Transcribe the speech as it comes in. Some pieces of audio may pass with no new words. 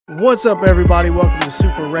What's up, everybody? Welcome to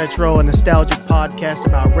Super Retro, a nostalgic podcast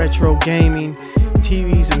about retro gaming,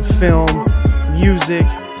 TVs and film, music,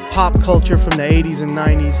 pop culture from the 80s and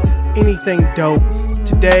 90s, anything dope.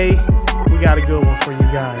 Today, we got a good one for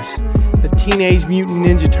you guys. The Teenage Mutant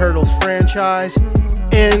Ninja Turtles franchise.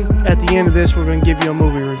 And at the end of this, we're going to give you a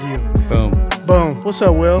movie review. Boom. Boom. What's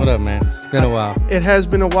up, Will? What up, man? It's been a while. It has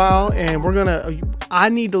been a while, and I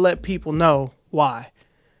need to let people know why.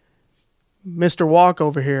 Mr. Walk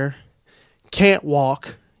over here can't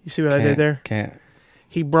walk. You see what I did there? Can't.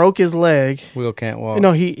 He broke his leg. Will can't walk.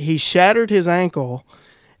 No, he shattered his ankle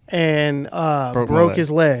and broke his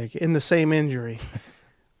leg in the same injury.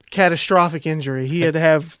 Catastrophic injury. He had to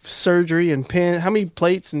have surgery and pin. How many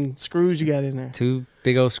plates and screws you got in there? 2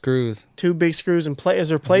 big old screws. 2 big screws and plate. Is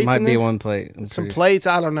there plates in there? Might be 1 plate. Some plates.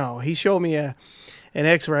 I don't know. He showed me an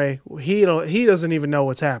X-ray. He doesn't even know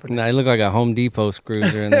what's happening. Nah, it looked like a Home Depot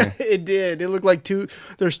screws are in there. It did. It looked like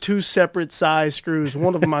there's 2 separate size screws.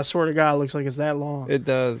 One of them, I swear to God, looks like it's that long. It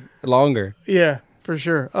does. Longer. Yeah, for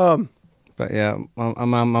sure. But yeah,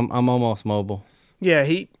 I'm almost mobile. Yeah,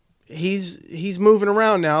 he's moving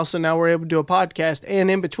around now, so now we're able to do a podcast. And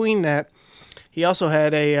in between that, he also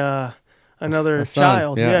had another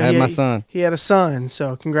child. Yeah, I had my son. He had a son,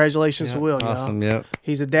 so congratulations to Will. Awesome, y'all. yep.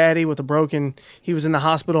 He's a daddy with he was in the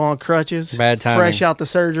hospital on crutches. Bad timing. Fresh out the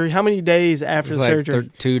surgery. How many days after the surgery?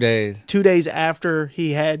 2 days. 2 days after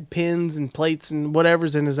he had pins and plates and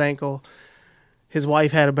whatever's in his ankle, his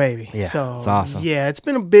wife had a baby. Yeah, so, it's awesome. Yeah, it's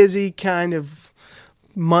been a busy kind of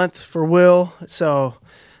month for Will, so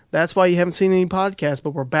that's why you haven't seen any podcasts,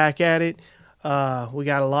 but we're back at it. We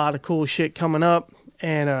got a lot of cool shit coming up,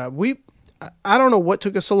 and I don't know what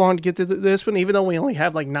took us so long to get to this one, even though we only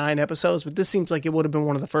have like 9 episodes, but this seems like it would have been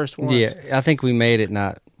one of the first ones. Yeah, I think we made it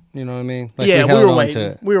not, you know what I mean? Like yeah, we were waiting. To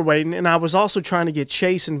it. We were waiting, and I was also trying to get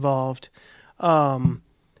Chase involved from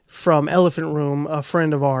Elephant Room, a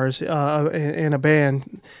friend of ours in a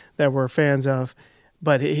band that we're fans of,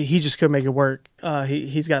 but he just couldn't make it work.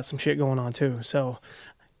 He's got some shit going on too, so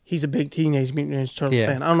he's a big Teenage Mutant Ninja Turtle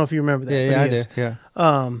fan. I don't know if you remember that. Yeah, but I do. Yeah.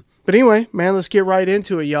 But anyway, man, let's get right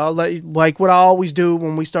into it, y'all. Like what I always do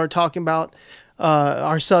when we start talking about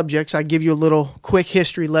our subjects, I give you a little quick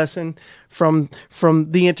history lesson from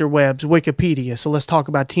the interwebs, Wikipedia. So let's talk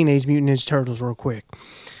about Teenage Mutant Ninja Turtles real quick.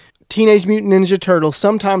 Teenage Mutant Ninja Turtles,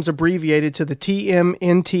 sometimes abbreviated to the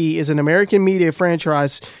TMNT, is an American media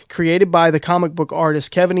franchise created by the comic book artists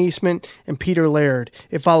Kevin Eastman and Peter Laird.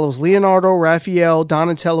 It follows Leonardo, Raphael,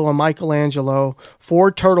 Donatello, and Michelangelo,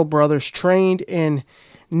 4 turtle brothers trained in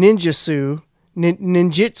ninjutsu,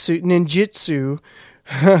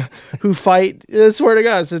 who fight. I swear to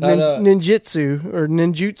God, it says ninjutsu,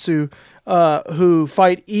 who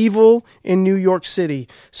fight evil in New York City.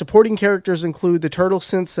 Supporting characters include the Turtle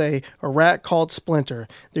Sensei, a rat called Splinter,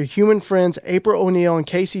 their human friends April O'Neil and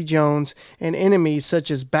Casey Jones, and enemies such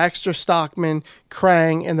as Baxter Stockman,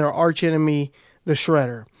 Krang, and their archenemy, the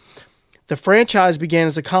Shredder. The franchise began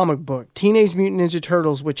as a comic book, Teenage Mutant Ninja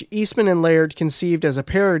Turtles, which Eastman and Laird conceived as a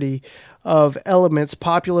parody of elements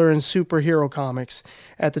popular in superhero comics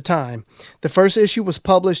at the time. The first issue was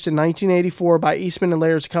published in 1984 by Eastman and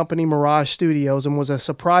Laird's company Mirage Studios and was a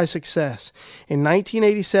surprise success. In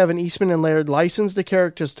 1987, Eastman and Laird licensed the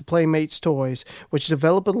characters to Playmates Toys, which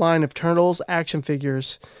developed a line of Turtles action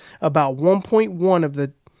figures. About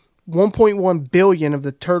 1.1 billion of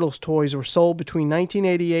the Turtles toys were sold between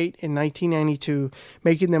 1988 and 1992,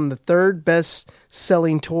 making them the 3rd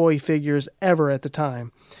best-selling toy figures ever at the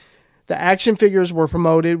time. The action figures were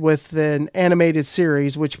promoted with an animated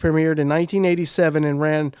series, which premiered in 1987 and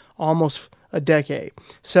ran almost a decade.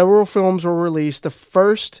 Several films were released. The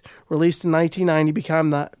first, released in 1990,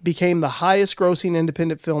 became the highest-grossing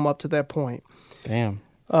independent film up to that point. Damn.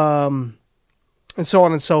 And so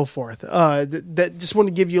on and so forth. That just want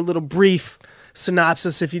to give you a little brief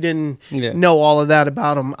synopsis if you didn't know all of that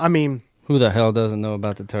about them. I mean, who the hell doesn't know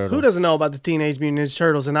about the Turtles? Who doesn't know about the Teenage Mutant Ninja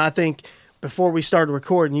Turtles? And I think before we started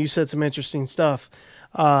recording, you said some interesting stuff.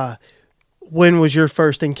 When was your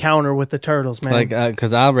first encounter with the Turtles, man?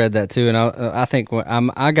 Because I read that too, and I think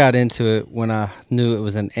I got into it when I knew it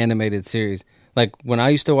was an animated series. Like when I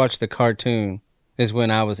used to watch the cartoon is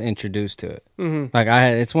when I was introduced to it. Mm-hmm.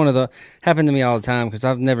 It's one of the happened to me all the time because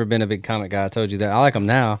I've never been a big comic guy. I told you that. I like them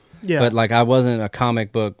now, but I wasn't a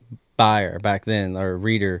comic book buyer back then or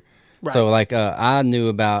reader. Right. So I knew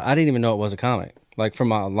about. I didn't even know it was a comic. Like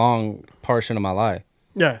from a long portion of my life.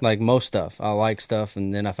 Yeah. Like most stuff, I like stuff,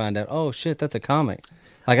 and then I find out, oh shit, that's a comic.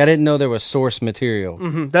 Like, I didn't know there was source material.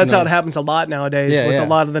 Mm-hmm. That's how it happens a lot nowadays with a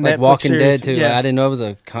lot of the like Netflix Walking series. Dead, too. Yeah. Like, I didn't know it was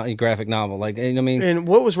a graphic novel. Like, you know what I mean? And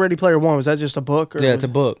what was Ready Player One? Was that just a book? Or Yeah, it's a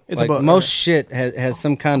book. It's like, a book. Most shit has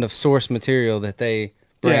some kind of source material that they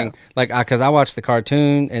bring. Yeah. Like, because I watched the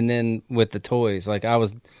cartoon and then with the toys. Like, I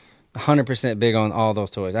was 100% big on all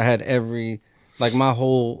those toys. I had my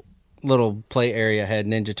whole little play area had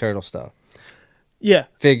Ninja Turtle stuff. Yeah.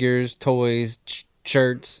 Figures, toys,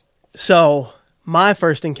 shirts. So my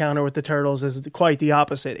first encounter with the Turtles is quite the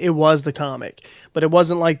opposite. It was the comic, but it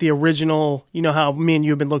wasn't like the original. You know how me and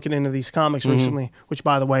you have been looking into these comics recently, which,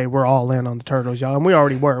 by the way, we're all in on the Turtles, y'all. And we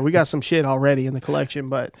already were. We got some shit already in the collection,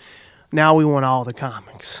 but now we want all the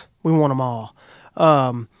comics. We want them all.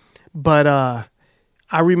 But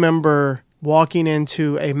I remember walking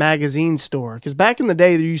into a magazine store, because back in the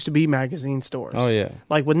day there used to be magazine stores. Oh yeah,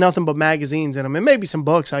 like with nothing but magazines in them, and maybe some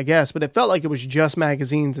books, I guess, but it felt like it was just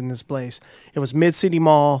magazines in this place. It was Mid-City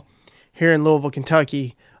Mall here in Louisville,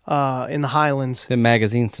 Kentucky, in the Highlands. The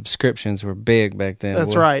magazine subscriptions were big back then.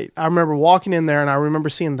 That's right. I remember walking in there, and I remember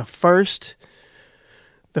seeing the first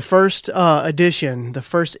edition, the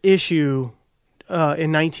first issue.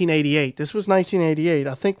 In 1988. This was 1988,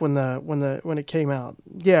 I think, when it came out.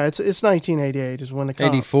 Yeah, it's 1988 is when it came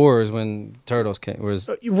out. 84 is when Turtles came.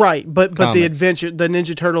 Right, but comics. the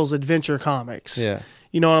Ninja Turtles adventure comics. Yeah.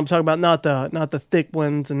 You know what I'm talking about? Not the thick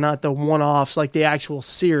ones and not the one-offs, like the actual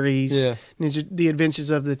series. Yeah. The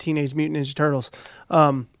Adventures of the Teenage Mutant Ninja Turtles.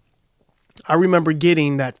 I remember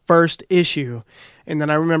getting that first issue, and then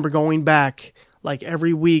I remember going back like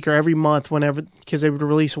every week or every month, whenever, because they would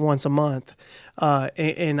release once a month.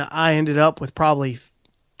 And I ended up with probably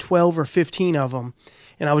 12 or 15 of them.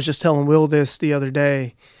 And I was just telling Will this the other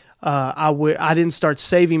day. I didn't start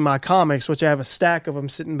saving my comics, which I have a stack of them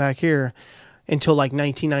sitting back here, until like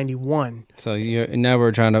 1991. So you're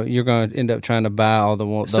going to end up trying to buy all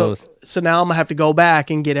those. So now I'm going to have to go back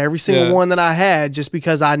and get every single one that I had, just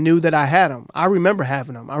because I knew that I had them. I remember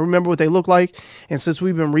having them. I remember what they look like. And since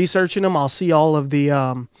we've been researching them, I'll see all of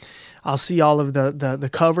the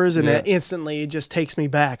covers, and then instantly it just takes me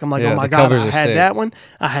back. I'm like, oh my God, I had that one.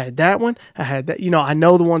 I had that one. I had that. You know, I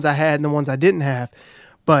know the ones I had and the ones I didn't have.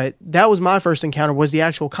 But that was my first encounter, was the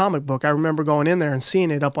actual comic book. I remember going in there and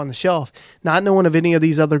seeing it up on the shelf, not knowing of any of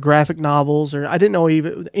these other graphic novels, or I didn't know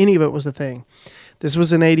even any of it was a thing. This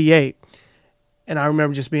was in 88. And I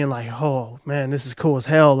remember just being like, oh man, this is cool as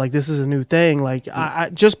hell. Like, this is a new thing. Like,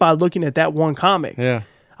 I just by looking at that one comic,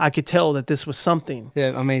 I could tell that this was something.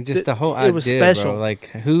 Yeah, I mean, just the whole idea, it was special. Bro. Like,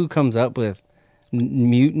 who comes up with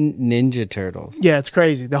Mutant Ninja Turtles? Yeah, it's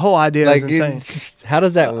crazy. The whole idea is insane. How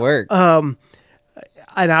does that work?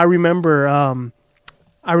 And I remember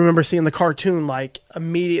seeing the cartoon like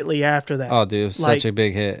immediately after that. Oh, dude, it was such a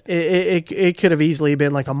big hit. It could have easily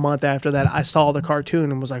been like a month after that. I saw the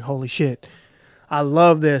cartoon and was like, holy shit, I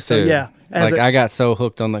love this. Dude, so yeah. I got so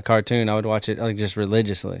hooked on the cartoon, I would watch it like just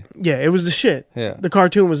religiously. Yeah, it was the shit. Yeah. The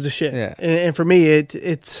cartoon was the shit. Yeah. And for me,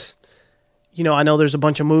 it's, you know, I know there's a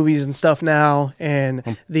bunch of movies and stuff now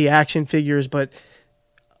and the action figures, but...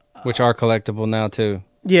 which are collectible now, too.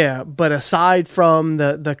 Yeah, but aside from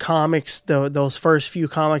the comics, those first few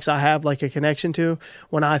comics I have like a connection to,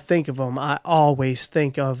 when I think of them, I always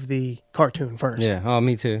think of the cartoon first. Yeah, oh,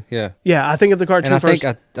 me too, yeah. Yeah, I think of the cartoon first.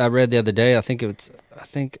 And I read the other day, I think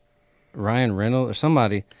Ryan Reynolds or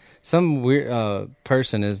somebody, some weird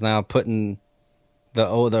person is now putting the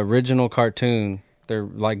original cartoon, they're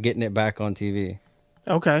like getting it back on TV.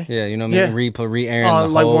 Okay. Yeah, you know what I mean? Re-airing the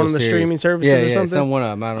like whole one of the series. streaming services or something? Yeah, one of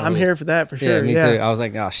them. I don't know. I'm here for that for sure. Yeah, me too. I was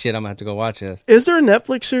like, oh shit, I'm going to have to go watch this. Is there a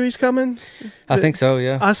Netflix series coming? I think so,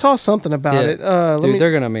 yeah. I saw something about it. Dude, they're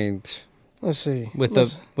going to, I mean... Let's see. With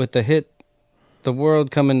the hit, the world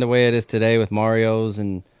coming the way it is today with Mario's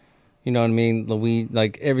and, you know what I mean, Luigi,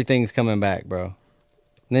 like everything's coming back, bro.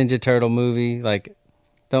 Ninja Turtle movie, like,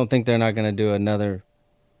 don't think they're not going to do another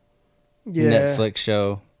Netflix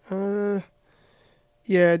show.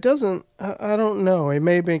 Yeah, it doesn't. I don't know. It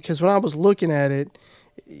may be because when I was looking at it,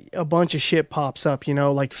 a bunch of shit pops up, you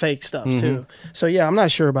know, like fake stuff too. So yeah, I'm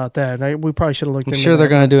not sure about that. We probably should have looked. I'm sure they're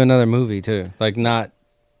going to do another movie too, like not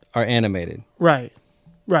are animated. Right.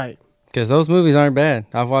 Because those movies aren't bad.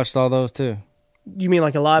 I've watched all those too. You mean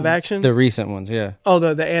like a live action? The recent ones, yeah. Oh,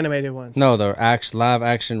 the animated ones. No, the live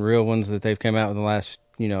action real ones that they've come out in the last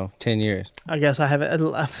 10 years. I guess I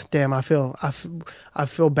haven't. Damn, I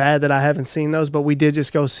feel bad that I haven't seen those, but we did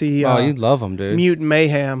just go see. Oh, you'd love them, dude. Mutant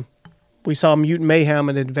Mayhem. We saw Mutant Mayhem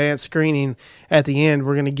an advanced screening. At the end,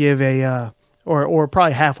 we're going to give or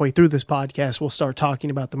probably halfway through this podcast, we'll start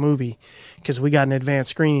talking about the movie because we got an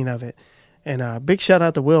advanced screening of it. And big shout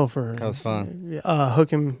out to Will for That was fun.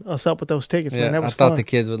 Hooking us up with those tickets, Yeah, man. That was I thought fun. the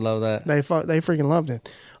kids would love that. They freaking loved it.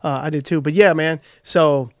 I did too. But yeah, man.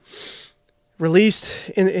 So released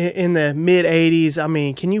in the mid '80s. I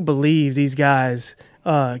mean, can you believe these guys,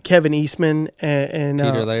 Kevin Eastman and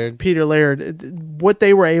Peter Laird, what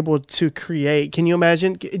they were able to create? Can you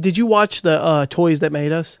imagine? Did you watch the Toys That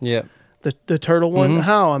Made Us? Yeah. The turtle one,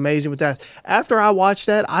 how amazing was that? After I watched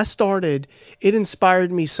that, it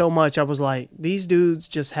inspired me so much. I was like, these dudes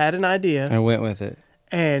just had an idea. I went with it.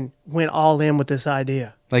 And went all in with this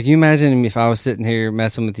idea. Like, you imagine if I was sitting here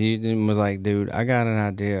messing with you and was like, dude, I got an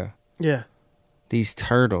idea. Yeah. These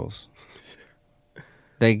turtles,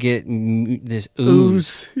 they get this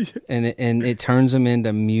ooze. and it turns them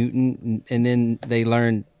into mutant, and then they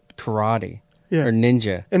learn karate. Yeah. Or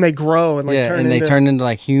ninja. And they grow and they turn into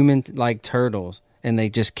like human like turtles, and they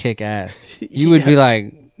just kick ass. You would be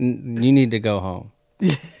like, you need to go home.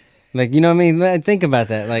 Like, you know what I mean? Think about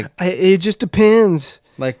that. Like, it just depends.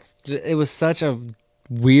 Like, it was such a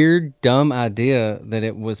weird, dumb idea that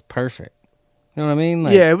it was perfect. You know what I mean?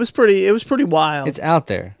 Like, yeah, it was pretty wild. It's out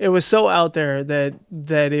there. It was so out there that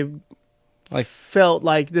it like felt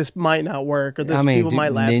like this might not work, or people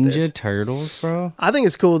might laugh at this. Ninja Turtles, bro. I think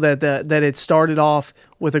it's cool that it started off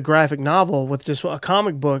with a graphic novel, with just a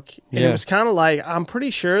comic book, and it was kind of like, I'm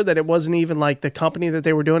pretty sure that it wasn't even like the company that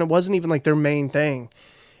they were doing. It wasn't even like their main thing.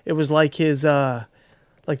 It was like his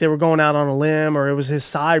like they were going out on a limb, or it was his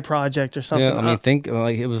side project or something. Yeah, I mean, think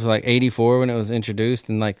like it was like '84 when it was introduced,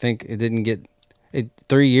 and like think it didn't get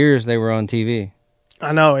 3 years they were on TV.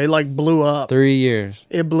 I know, it like blew up. 3 years.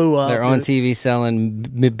 It blew up. They're on TV selling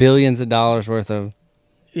billions of dollars worth of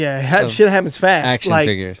shit happens fast. Action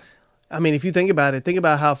figures. I mean, if you think about it, think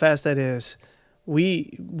about how fast that is.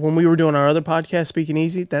 When we were doing our other podcast, Speaking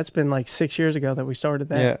Easy, that's been like 6 years ago that we started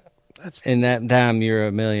that. Yeah. In that time, you're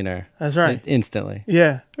a millionaire. That's right. Instantly.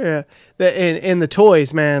 Yeah, yeah. And the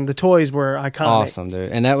toys, man, the toys were iconic. Awesome,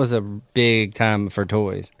 dude. And that was a big time for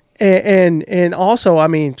toys. And also, I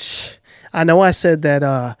mean, I know I said that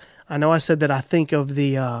I think of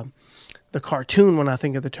the cartoon when I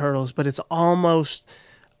think of the Turtles, but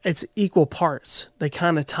it's equal parts. They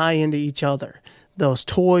kind of tie into each other. Those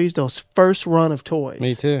toys, those first run of toys.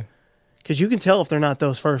 Me too. Because you can tell if they're not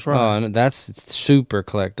those first run. Oh, and that's super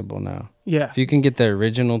collectible now. Yeah. If you can get the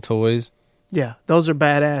original toys. Yeah, those are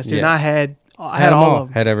badass, dude. Yeah. And I had all of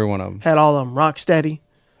them. Had every one of them. Had all of them. Rocksteady.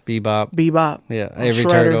 Bebop. Yeah, every Shredder,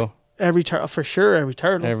 turtle. Every turtle, for sure, every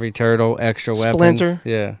turtle. Every turtle, extra weapons. Splinter.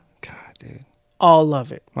 Yeah. God, dude. All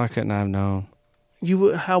of it. Why couldn't I have known?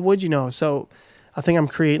 How would you know? So I think I'm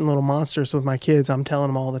creating little monsters with my kids. I'm telling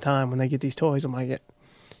them all the time when they get these toys, I'm like, you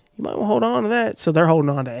might want to hold on to that. So they're holding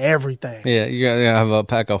on to everything. Yeah, you gotta have a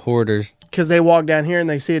pack of hoarders. Because they walk down here and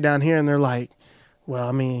they see it down here and they're like, well,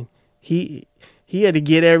 I mean, he had to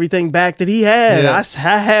get everything back that he had. Yeah.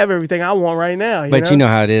 I have everything I want right now. But you know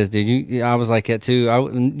how it is, dude. I was like that too.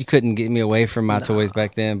 You couldn't get me away from my toys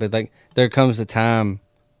back then. But like, there comes a time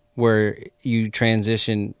where you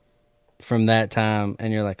transition from that time,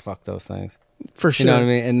 and you're like, "Fuck those things." For sure. You know what I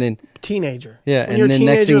mean? And then teenager. Yeah, when and then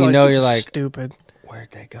next thing you know, you're like, stupid.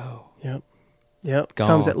 Where'd they go? Yep.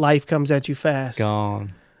 Gone. Life comes at you fast.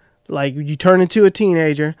 Gone. Like, you turn into a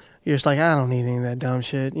teenager. You're just like, I don't need any of that dumb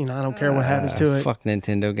shit. You know, I don't care what happens to it. Fuck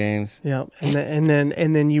Nintendo games. Yep. And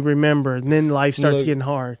then you remember, and then life starts getting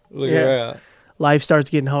hard. Look at that. Life starts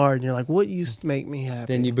getting hard, and you're like, what used to make me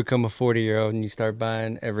happy? Then you become a 40-year-old and you start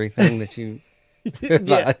buying everything that you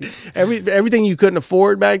yeah. Everything you couldn't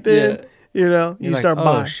afford back then, you know, you start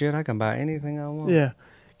buying. Oh shit, I can buy anything I want. Yeah.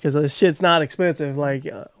 Because the shit's not expensive. Like,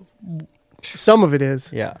 some of it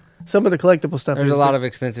is. Yeah. Some of the collectible stuff There's is. a lot of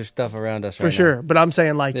expensive stuff around us right now. For sure. But I'm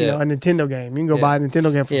saying, like, you know, a Nintendo game. You can go buy a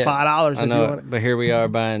Nintendo game for $5 if you want it. But here we are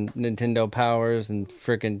buying Nintendo Powers and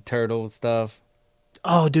freaking Turtle stuff.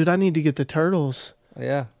 Oh, dude, I need to get the Turtles.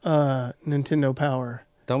 Yeah. Nintendo Power.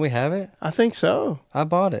 Don't we have it? I think so. I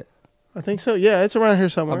bought it. I think so. Yeah, it's around here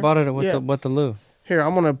somewhere. I bought it with the Lou. Here,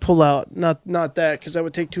 I'm gonna pull out not that because that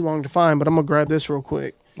would take too long to find, but I'm gonna grab this real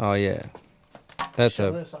quick. Oh yeah, that's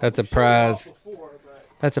a prize.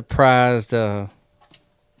 That's a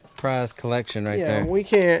prized collection right there. Yeah,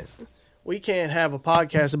 we can't have a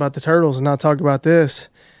podcast about the Turtles and not talk about this.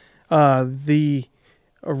 The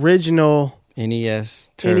original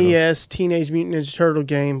NES Turtles. NES Teenage Mutant Ninja Turtle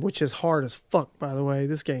game, which is hard as fuck, by the way.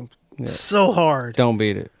 This game so hard. Don't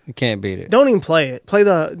beat it. You can't beat it. Don't even play it. Play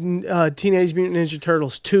the Teenage Mutant Ninja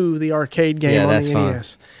Turtles 2, the arcade game on the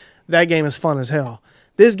NES. That game is fun as hell.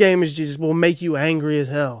 This game is just will make you angry as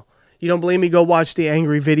hell. You don't believe me? Go watch the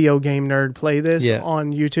Angry Video Game Nerd play this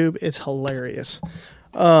on YouTube. It's hilarious.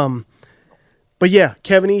 But yeah,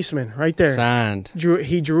 Kevin Eastman right there. Signed.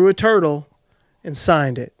 He drew a turtle and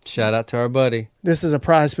signed it. Shout out to our buddy. This is a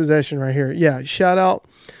prized possession right here. Yeah, shout out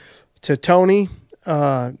to Tony.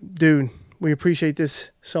 Dude, we appreciate this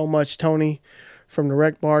so much, Tony, from the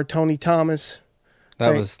Rec Bar. Tony Thomas.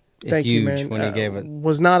 That was thank huge you, man. when he gave it.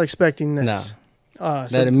 Was not expecting this. No. So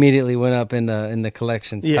that immediately went up in the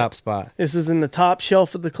collection's top spot. This is in the top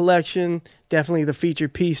shelf of the collection. Definitely the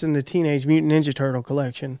featured piece in the Teenage Mutant Ninja Turtle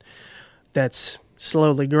collection. That's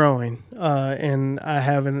slowly growing. And I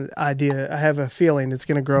have an idea. I have a feeling it's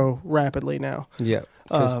going to grow rapidly now. Yeah.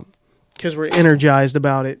 Because we're energized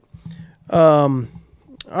about it. All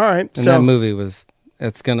right. And that movie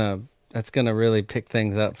that's gonna really pick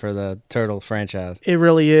things up for the Turtle franchise. It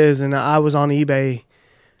really is. And I was on eBay.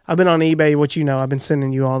 I've been on eBay, I've been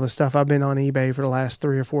sending you all this stuff. I've been on eBay for the last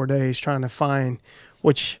 3 or 4 days trying to find,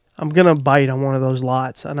 which I'm going to bite on one of those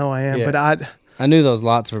lots. I know I am, but I knew those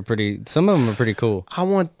lots were some of them are pretty cool. I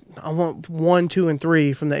want 1, 2, and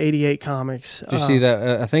 3 from the 88 comics. Did you see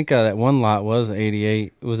that? I think that one lot was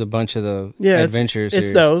 88. It was a bunch of the adventure series.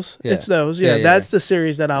 It's those. Yeah. It's those. Yeah, that's the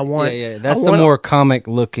series that I want. Yeah. That's the more comic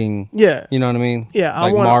looking. Yeah. You know what I mean? Yeah.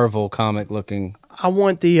 Like Marvel comic looking. I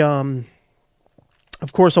want the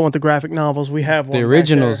of course, I want the graphic novels. We have one. The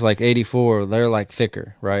originals, like 84, they're like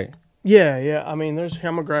thicker, right? Yeah. I mean, I'm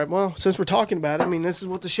gonna grab. Well, since we're talking about it, I mean, this is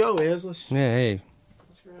what the show is. Let's hey.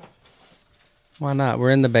 grab. Why not? We're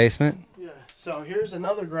in the basement. Yeah. So here's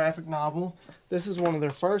another graphic novel. This is one of their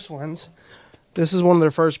first ones. This is one of their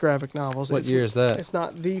first graphic novels. What year is that? It's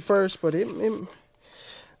not the first, but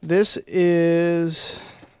this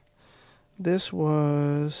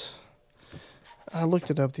was. I looked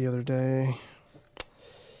it up the other day.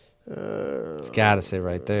 It's got to say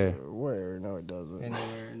right there. Where? No, it doesn't.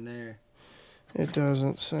 Anywhere in there. It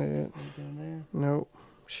doesn't say it. Right down there. Nope,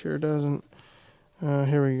 sure doesn't.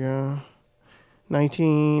 Here we go.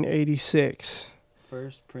 1986.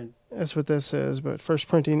 First print. That's what that says, but first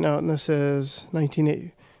printing, no, and this says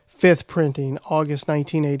 5th printing, August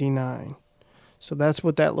 1989. So that's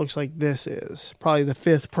what that looks like this is. Probably the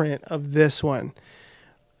 5th print of this one.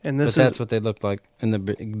 And that's what they looked like in the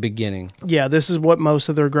beginning. Yeah, this is what most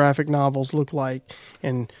of their graphic novels look like.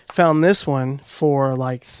 And found this one for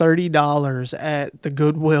like $30 at the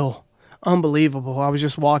Goodwill. Unbelievable. I was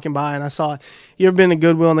just walking by and I saw it. You ever been to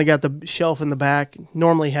Goodwill and they got the shelf in the back?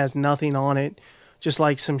 Normally has nothing on it. Just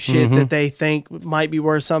like some shit that they think might be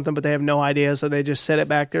worth something, but they have no idea. So they just set it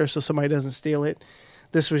back there so somebody doesn't steal it.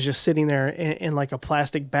 This was just sitting there in like a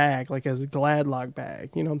plastic bag, like a Gladlock bag.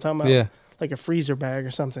 You know what I'm talking about? Yeah. Like a freezer bag or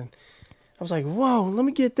something. I was like, whoa, let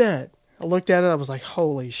me get that. I looked at it. I was like,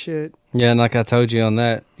 holy shit. Yeah, and like I told you on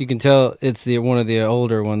that, you can tell it's one of the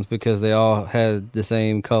older ones because they all had the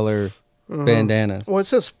same color bandanas. Well, it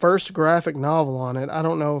says first graphic novel on it. I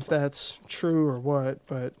don't know if that's true or what,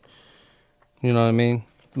 but... You know what I mean?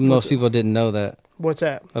 Most people didn't know that. What's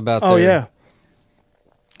that? About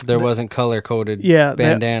there wasn't color-coded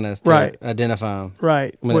bandanas to identify them.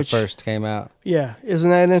 Right. When it first came out. Yeah. Isn't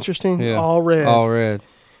that interesting? Yeah. All red. All red.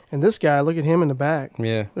 And this guy, look at him in the back.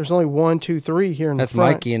 Yeah. There's only 1, 2, 3 here in the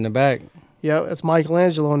front. That's Mikey in the back. Yeah, that's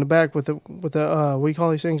Michelangelo in the back with the what do you call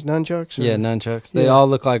these things? Nunchucks? Yeah, nunchucks. They all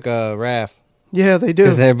look like Raph. Yeah, they do.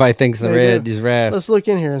 Because everybody thinks the red is Raph. Let's look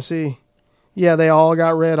in here and see. Yeah, they all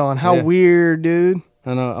got red on. How weird, dude.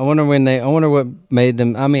 I know. I wonder what made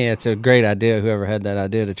them. I mean, it's a great idea. Whoever had that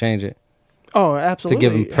idea to change it. Oh, absolutely. To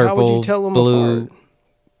give them purple, how would you tell them blue, apart?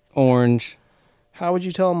 Orange. How would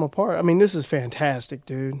you tell them apart? I mean, this is fantastic,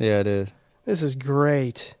 dude. Yeah, it is. This is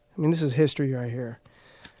great. I mean, this is history right here.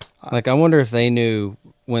 Like, I wonder if they knew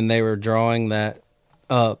when they were drawing that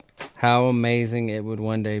up how amazing it would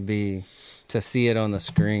one day be to see it on the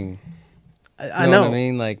screen. I know. What I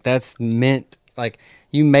mean? Like, that's meant, like,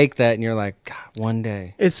 you make that and you're like, God, one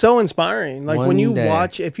day. It's so inspiring. Like, when you day.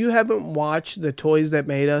 watch, if you haven't watched the Toys That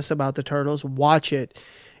Made Us about the Turtles, watch it.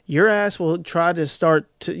 Your ass will try to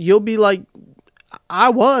you'll be like, I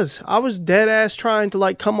was dead ass trying to,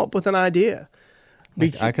 like, come up with an idea.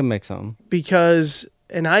 I can make something. Because,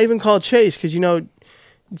 and I even called Chase, because,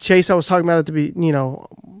 Chase, I was talking about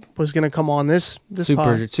was going to come on this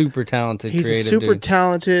super talented. He's a super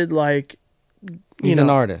talented, like, he's an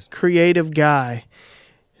artist, creative guy.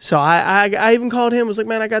 So I even called him. Was like,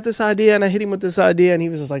 man, I got this idea, and I hit him with this idea, and he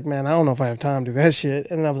was just like, man, I don't know if I have time to do that shit.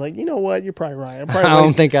 And I was like, you know what? You're probably right. I don't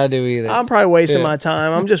think I do either. I'm probably wasting my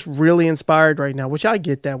time. I'm just really inspired right now, which I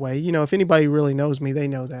get that way. If anybody really knows me, they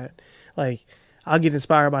know that. Like, I'll get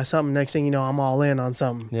inspired by something. Next thing you know, I'm all in on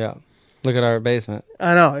something. Yeah. Look at our basement.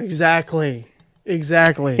 I know. Exactly.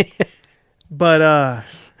 But,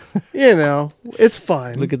 it's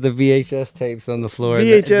fun. Look at the VHS tapes on the floor.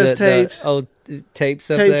 VHS tapes. tapes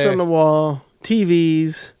up tapes there. on the wall,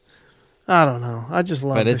 TVs. I don't know. I just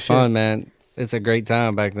love. But it's shit. fun, man. It's a great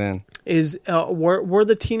time back then. Were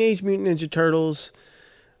the Teenage Mutant Ninja Turtles?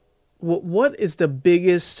 What is the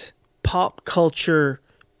biggest pop culture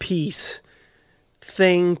piece,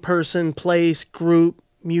 thing, person, place, group,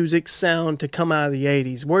 music, sound to come out of the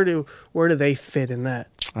 80s? Where do they fit in that?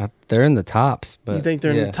 They're in the tops, but You think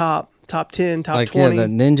they're in the top 10, top like 20? yeah, the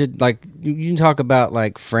Ninja. Like you can talk about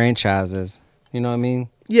like franchises. You know what I mean?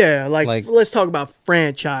 Yeah, like let's talk about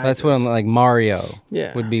franchise. That's what I'm like. Mario,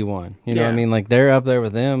 Yeah. would be one. You know what I Yeah. mean? Like they're up there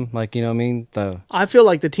with them. Like you know what I mean? I feel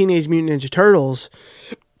like the Teenage Mutant Ninja Turtles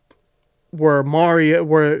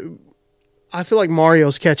I feel like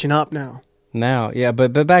Mario's catching up now. Now, yeah,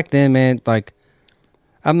 but back then, man, like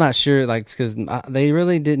I'm not sure, like because they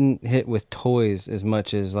really didn't hit with toys as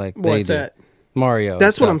much as like they What's did. that? Mario.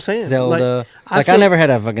 That's what stuff. I'm saying. Zelda. Like, I never had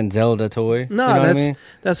a fucking Zelda toy. No, you know what I mean?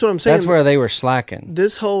 that's what I'm saying. That's where they were slacking.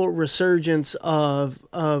 This whole resurgence of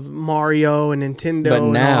Mario and Nintendo But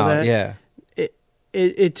and now, all that, yeah.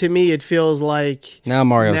 It to me it feels like Now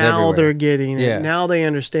Mario's everywhere. they're getting it. Yeah. Now they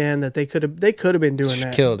understand that they could have been doing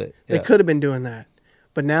that. Killed it. They Yeah. could have been doing that.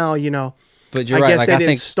 But now, But you're I right. guess Like, they I didn't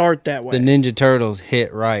think start that way. the Ninja Turtles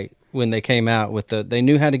hit right when they came out with they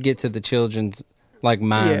knew how to get to the children's like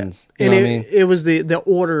minds. Yeah. You know And what I mean? it was the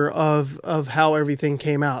order of how everything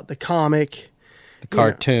came out. The comic, The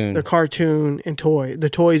cartoon. the cartoon and the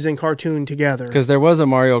toys and cartoon together. Because there was a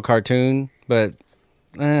Mario cartoon, but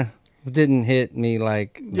it didn't hit me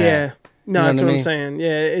like that. Yeah. No, You know that's what I what I'm mean? saying.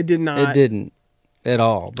 Yeah, it did not. It didn't at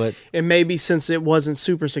all. But And maybe since it wasn't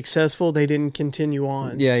super successful, they didn't continue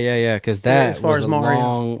on. yeah. Because that as far was as a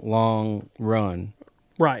Mario. long run.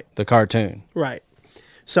 Right. The cartoon. Right.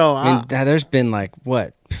 So I mean, there's been like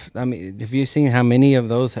what? I mean, have you seen how many of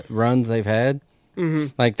those runs they've had? Mm-hmm.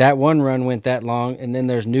 Like that one run went that long, and then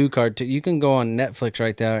there's new cartoon. You can go on Netflix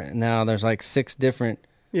right there now. There's like 6 different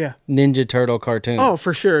Ninja Turtle cartoons. Oh,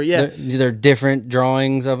 for sure. Yeah. They're different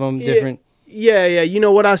drawings of them. Different. Yeah. You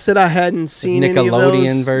know what I said? I hadn't seen any of Nickelodeon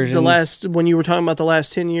those versions. when you were talking about the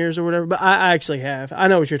last 10 years or whatever. But I actually have. I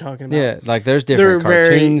know what you're talking about. Yeah, like there's different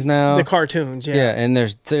cartoons now. The cartoons, yeah. Yeah, and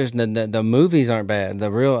there's the movies aren't bad.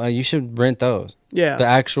 The real you should rent those. Yeah. The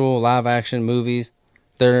actual live action movies,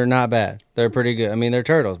 they're not bad. They're pretty good. I mean, they're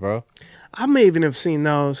turtles, bro. I may even have seen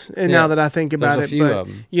those. And now that I think about there's it, a few but of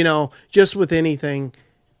 'em. just with anything,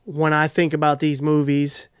 when I think about these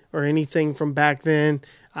movies or anything from back then,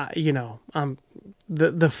 I'm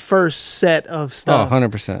the first set of stuff. Oh,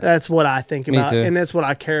 100%. That's what I think Me about, too. and that's what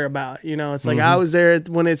I care about. It's like I was there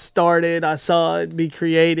when it started. I saw it be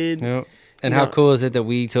created. Yep. And how cool is it that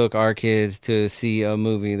we took our kids to see a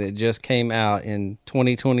movie that just came out in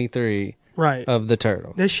 2023 Right. of the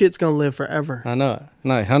Turtles? This shit's gonna live forever. I know it.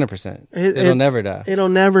 No, 100%. It- It'll never die. It'll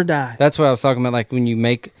never die. That's what I was talking about. Like when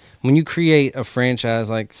you create a franchise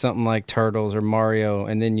like something like Turtles or Mario,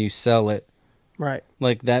 and then you sell it, Right.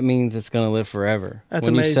 like that means it's gonna live forever. That's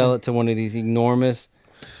when amazing. you sell it to one of these enormous,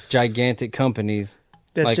 gigantic companies.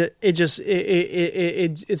 That's like,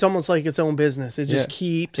 it's almost like its own business. It just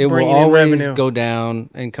keeps it will bringing in always revenue. go down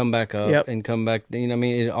and come back up Yep. and come back. You know what I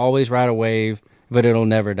mean? It always ride a wave, but it'll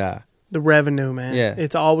never die. The revenue, man. Yeah.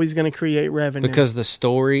 It's always going to create revenue. Because the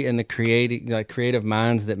story and the creative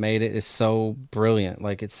minds that made it is so brilliant.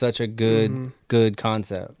 Like it's such a good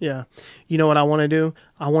concept. Yeah. You know what I want to do?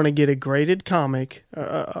 I want to get a graded comic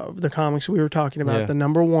of the comics we were talking about, the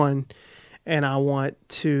number 1, and I want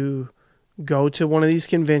to go to one of these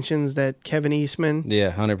conventions that Kevin Eastman.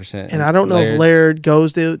 Yeah, 100%. And I don't know if Laird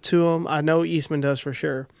goes to them. I know Eastman does for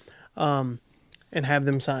sure. And have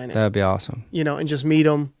them sign it. That'd be awesome. And just meet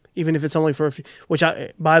them, even if it's only for a few. Which,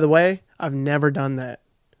 by the way, I've never done that.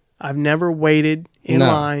 I've never waited in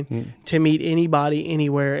line to meet anybody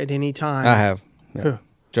anywhere at any time. I have. Yeah. Who?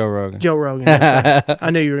 Joe Rogan. Joe Rogan. That's right. I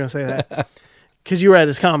knew you were going to say that. Because you were at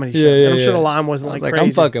his comedy show. Yeah, and I'm sure yeah. the line wasn't I was like like, crazy.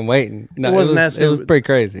 I'm fucking waiting. No, It wasn't that it was stupid. pretty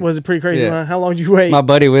crazy. Was it pretty crazy? Yeah. Line? How long did you wait? My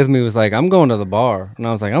buddy with me was like, I'm going to the bar. And I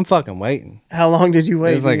was like, I'm fucking waiting. How long did you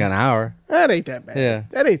wait? It was like an hour. That ain't that bad. Yeah.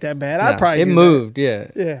 That ain't that bad. Nah, I'd probably it do moved, yeah.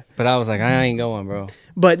 that. Yeah. But I was like, I ain't going, bro.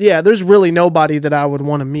 But yeah, there's really nobody that I would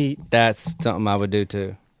want to meet. That's something I would do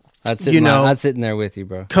too. I'd sit in there with you,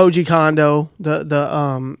 bro. Koji Kondo,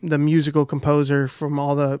 the musical composer from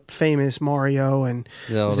all the famous Mario and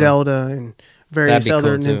Zelda and various That'd be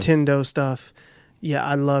other cool, too. Nintendo stuff. Yeah,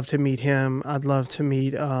 I'd love to meet him. I'd love to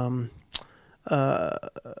meet Shigeru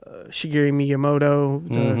Miyamoto,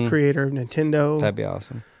 the creator of Nintendo. That'd be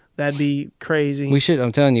awesome. That'd be crazy.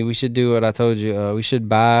 I'm telling you, we should do what I told you. We should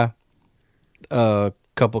buy a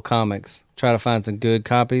couple comics, try to find some good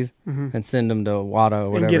copies, and send them to Wada or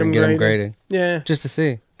whatever, get and 'em get them graded. graded. Yeah. Just to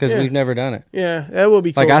see. because we've never done it. Yeah, that will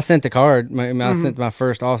be cool. Like I sent the card. I sent my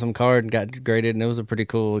first awesome card and got graded, and it was a pretty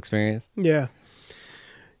cool experience. Yeah.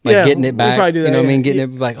 Like getting it back. Probably do that, you know what I mean?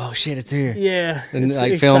 Getting it like, oh shit, it's here. Yeah. And it's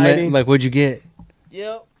like exciting. film it. Like, what'd you get?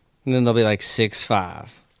 Yep. And then they'll be like 6.5.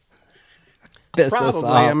 Probably.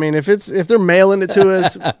 I mean, if they're mailing it to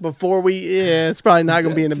us before it's probably not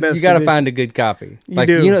going to be in the best. You got to condition. find a good copy.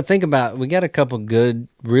 Think about. We got a couple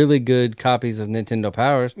really good copies of Nintendo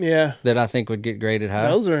Powers. Yeah. That I think would get graded high.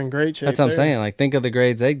 Those are in great shape. That's what I'm saying. Like, think of the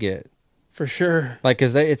grades they get. For sure. Like,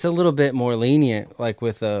 because it's a little bit more lenient, like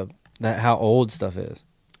with how old stuff is.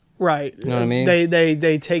 Right. You know what I mean?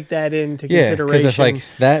 They take that into consideration. Because it's like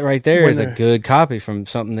that right there is a good copy from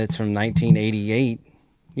something that's from 1988.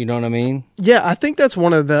 You know what I mean? Yeah, I think that's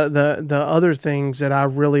one of the other things that I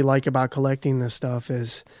really like about collecting this stuff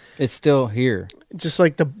is it's still here. Just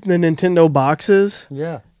like the Nintendo boxes.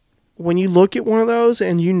 Yeah. When you look at one of those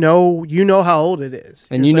and you know how old it is.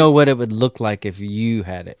 And you know what it would look like if you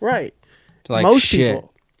had it. Right. Like most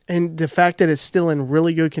people. And the fact that it's still in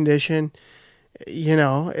really good condition,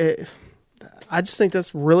 I just think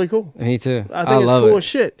that's really cool. Me too. I think it's cool as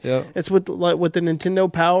shit. Yep. It's with the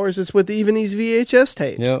Nintendo Powers. It's with even these VHS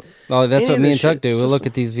tapes. Yep. Oh, that's what me and Chuck do. We'll look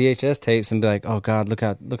at these VHS tapes and be like, "Oh God, look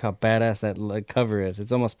how badass that cover is.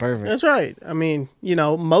 It's almost perfect." That's right. I mean,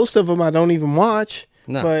 most of them I don't even watch.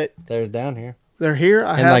 No, but they're down here. They're here.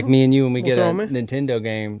 Like me and you, when we get a Nintendo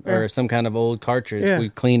game or some kind of old cartridge, we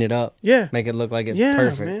clean it up. Yeah. Make it look like it's Yeah,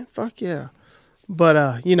 perfect. man. Fuck yeah.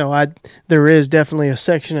 But there is definitely a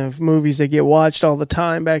section of movies that get watched all the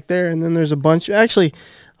time back there, and then there's a bunch. Actually,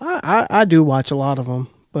 I do watch a lot of them,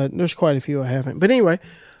 but there's quite a few I haven't. But anyway,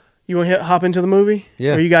 you want to hop into the movie?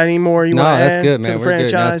 Yeah. Or you got any more you want to add? No, that's good, man. To the We're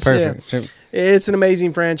franchise? Good. That's perfect. Yeah. It's an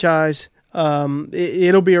amazing franchise.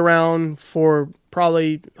 It'll be around for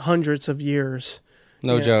probably hundreds of years.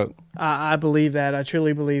 No joke. I believe that. I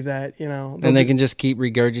truly believe that. And they can just keep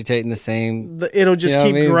regurgitating the same. It'll just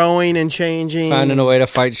keep growing and changing. Finding a way to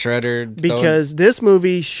fight Shredder. Because this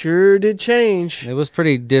movie sure did change. It was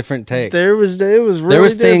pretty different take. It was really There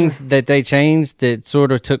was different. things that they changed that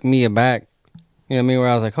sort of took me aback. You know what I mean? Where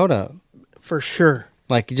I was like, hold up. For sure.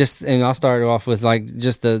 And I'll start off with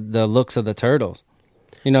just the looks of the turtles.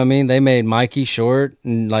 You know what I mean? They made Mikey short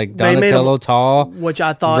and like Donatello tall. Which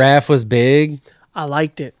I thought. Raph was big. I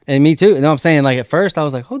liked it. And me too. You know what I'm saying? Like at first I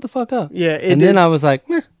was like, hold the fuck up. Yeah. Then I was like,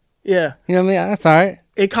 meh. Yeah. You know what I mean? That's all right.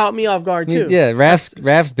 It caught me off guard too. Yeah.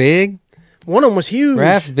 Raph's big. One of them was huge.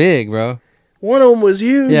 Raph's big, bro. One of them was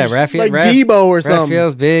huge. Yeah, Raph. Like Debo or something.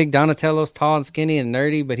 Raphael's big. Donatello's tall and skinny and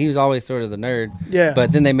nerdy, but he was always sort of the nerd. Yeah.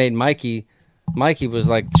 But then they made Mikey. Mikey was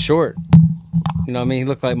like short. You know what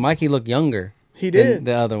I mean? Mikey looked younger. He did. Than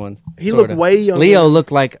the other ones. He looked way younger. Leo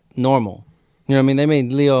looked like normal. You know what I mean? They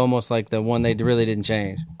made Leo almost like the one they really didn't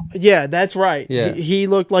change. Yeah, that's right. Yeah. He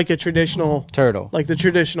looked like a traditional turtle. Like the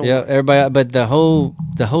traditional one. Everybody, but the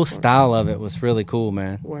whole style of it was really cool,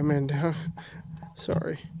 man. Wait a minute.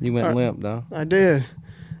 Sorry. You went limp, though. I did.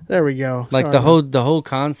 There we go. Like the whole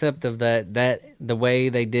concept of that the way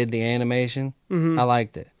they did the animation, I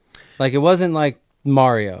liked it. Like it wasn't like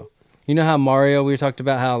Mario. You know how Mario, we talked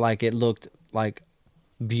about how like it looked like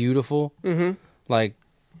beautiful? Mm-hmm. Like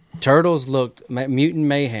Turtles looked, Mutant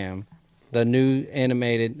Mayhem, the new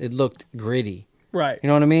animated, it looked gritty. Right. You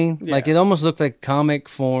know what I mean? Yeah. Like it almost looked like comic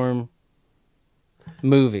form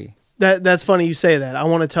movie. That's funny you say that. I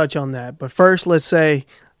want to touch on that. But first, let's say,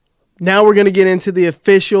 now we're going to get into the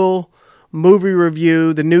official movie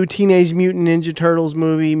review, the new Teenage Mutant Ninja Turtles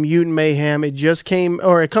movie, Mutant Mayhem. It just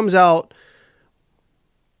it comes out,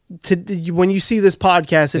 when you see this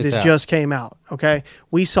podcast, it just came out, okay?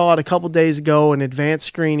 We saw it a couple days ago, an advanced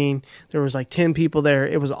screening. There was like 10 people there.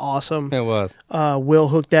 It was awesome. It was. Will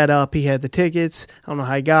hooked that up. He had the tickets. I don't know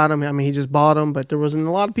how he got them. I mean, he just bought them, but there wasn't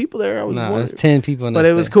a lot of people there. It was 10 people in but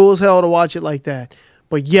it was cool as hell to watch it like that.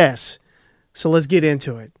 But yes, so let's get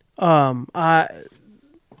into it. I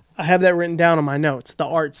have that written down on my notes, the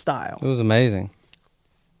art style. It was amazing.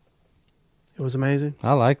 It was amazing?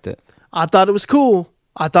 I liked it. I thought it was cool.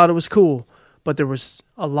 But there was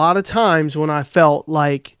a lot of times when I felt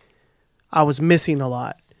like I was missing a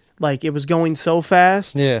lot. Like it was going so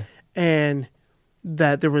fast. Yeah. And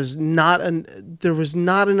that there was not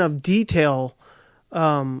enough detail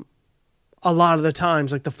a lot of the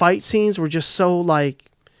times. Like the fight scenes were just so like,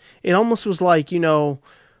 it almost was like,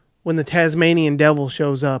 when the Tasmanian devil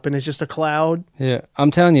shows up and it's just a cloud. Yeah,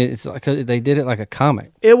 I'm telling you, it's like they did it like a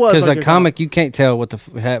comic. It was because like a comic, you can't tell what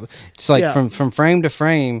it's like from frame to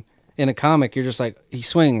frame in a comic. You're just like he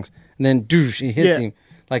swings and then douche, he hits him.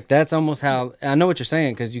 Like that's almost how I know what you're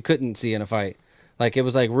saying because you couldn't see in a fight. Like it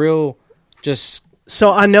was like real, just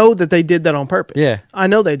So I know that they did that on purpose. Yeah. I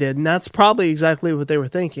know they did. And that's probably exactly what they were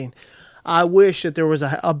thinking. I wish that there was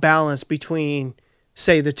a balance between,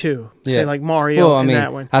 say, the two. Yeah. Say, like Mario and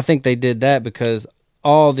that one. I think they did that because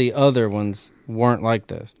all the other ones weren't like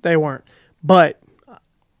this. They weren't. But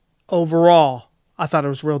overall, I thought it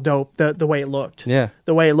was real dope, the way it looked. Yeah.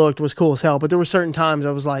 The way it looked was cool as hell. But there were certain times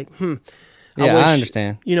I was like, Yeah, I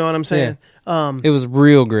understand. You know what I'm saying? Yeah. It was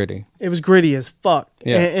real gritty. It was gritty as fuck.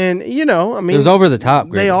 Yeah. And you know, I mean, it was over the top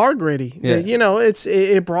gritty. They are gritty. Yeah. You know,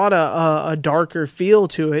 it brought a darker feel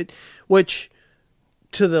to it, which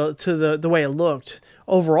to the way it looked.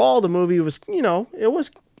 Overall, the movie was, you know, it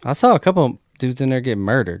was. I saw a couple dudes in there get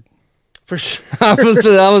murdered. For sure. I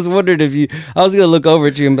was wondering if I was gonna look over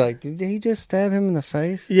at you and be like, did he just stab him in the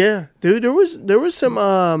face? Yeah, dude. There was some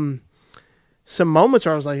moments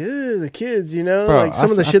where I was like, ew, the kids, you know, Bro, like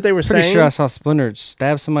some of the shit they were saying. I'm pretty sure I saw Splinter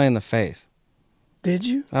stab somebody in the face. Did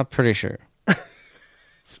you? I'm pretty sure.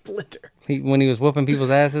 Splinter. When he was whooping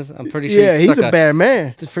people's asses, I'm pretty sure. Yeah, he's a bad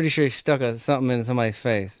man. Pretty sure he stuck something in somebody's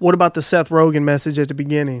face. What about the Seth Rogen message at the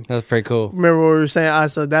beginning? That was pretty cool. Remember what we were saying? I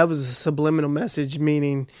said that was a subliminal message,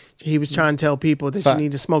 meaning he was trying to tell people that you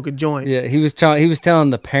need to smoke a joint. Yeah, he was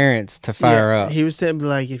telling the parents to fire up. He was telling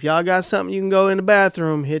like, if y'all got something, you can go in the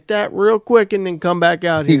bathroom, hit that real quick, and then come back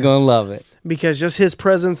out here. You're gonna love it because just his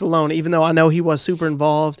presence alone, even though I know he was super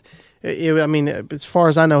involved. I mean, as far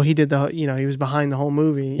as I know, he did he was behind the whole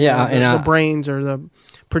movie. Yeah, and the brains or the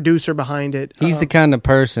producer behind it. He's the kind of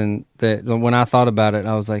person that when I thought about it,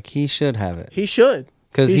 I was like, he should have it. He should,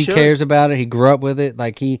 because he cares about it. He grew up with it.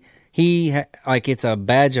 Like he like it's a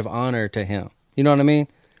badge of honor to him. You know what I mean?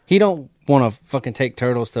 He don't want to fucking take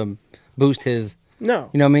turtles to boost his. No,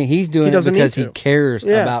 you know what I mean? He's doing it because he cares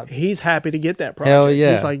about. He's happy to get that project. Hell yeah!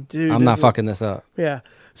 He's like, dude, I'm not fucking this up. Yeah.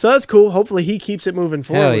 So that's cool. Hopefully he keeps it moving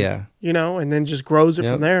forward. Hell yeah. You know, and then just grows it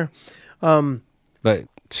from there. But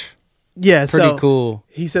yeah, pretty cool.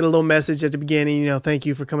 He said a little message at the beginning, you know, thank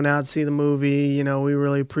you for coming out to see the movie. You know, we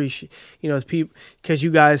really appreciate, you know, as people, because you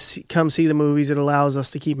guys come see the movies, it allows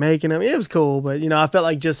us to keep making them. It was cool, but, you know, I felt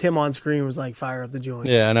like just him on screen was like fire up the joints.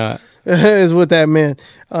 Yeah, I know. Is what that meant.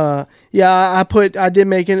 Yeah, I did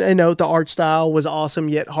make a note. The art style was awesome,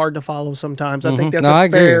 yet hard to follow sometimes. I think that's a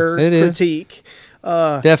fair critique.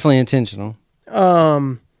 Definitely intentional.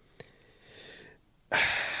 And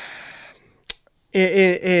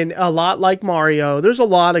a lot like Mario. There's a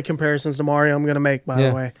lot of comparisons to Mario I'm going to make, by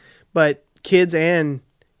the way. But kids and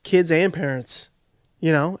parents,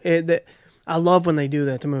 you know, I love when they do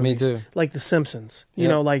that to movies. Me too. Like The Simpsons. You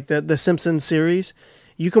know, like the Simpsons series.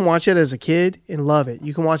 You can watch it as a kid and love it.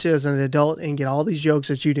 You can watch it as an adult and get all these jokes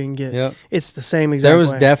that you didn't get. Yep. It's the same exact way. There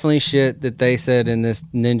was definitely shit that they said in this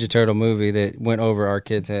Ninja Turtle movie that went over our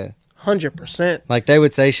kids' head. 100%. Like they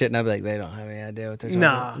would say shit and I'd be like, they don't have any idea what they're talking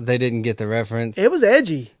about. They didn't get the reference. It was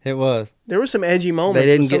edgy. It was. There were some edgy moments. They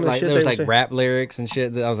didn't get like, there was like rap lyrics and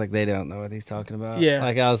shit that I was like, they don't know what he's talking about. Yeah.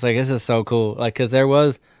 Like I was like, this is so cool. Like, cause there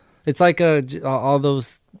was, it's like all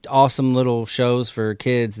those awesome little shows for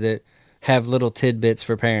kids that have little tidbits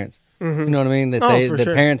for parents. Mm-hmm. You know what I mean? That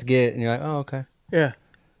parents get, and you're like, oh, okay. Yeah.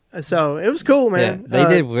 So it was cool, man. Yeah,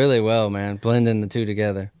 they did really well, man, blending the two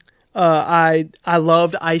together. I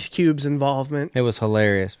loved Ice Cube's involvement. It was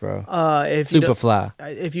hilarious, bro. Superfly.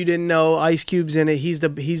 If you didn't know, Ice Cube's in it. He's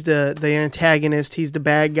the antagonist. He's the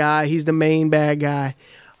bad guy. He's the main bad guy.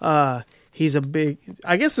 He's a big.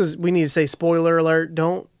 I guess we need to say spoiler alert.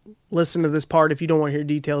 Don't listen to this part if you don't want to hear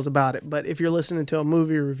details about it. But if you're listening to a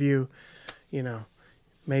movie review, you know.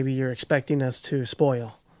 Maybe you're expecting us to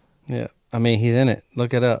spoil. Yeah, I mean he's in it.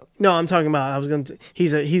 Look it up. No, I'm talking about.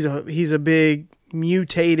 He's a big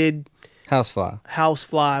mutated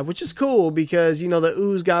housefly, which is cool because you know the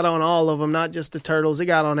ooze got on all of them, not just the turtles. It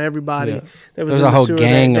got on everybody. Yeah. There's a whole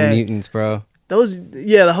gang of mutants, bro.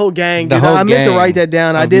 The whole gang. Dude, I meant to write that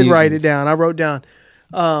down. I did write it down. I wrote down.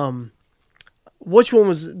 Which one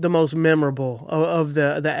was the most memorable of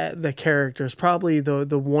the characters? Probably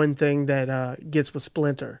the one thing that gets with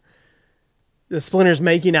Splinter. The Splinter's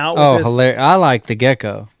making out with his... hilarious. I like the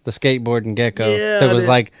gecko, the skateboarding gecko. Yeah, that was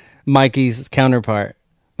like Mikey's counterpart.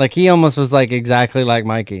 Like he almost was like exactly like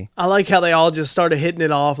Mikey. I like how they all just started hitting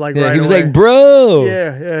it off right he was away. Like, bro.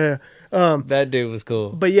 Yeah. That dude was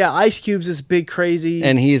cool. But yeah, Ice Cube's this big crazy...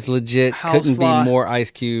 And he's legit, couldn't be more Ice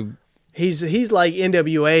Cube. He's like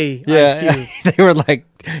NWA Ice Cube. They were like,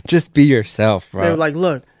 just be yourself, bro. They were like,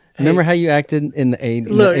 look. Remember how you acted in the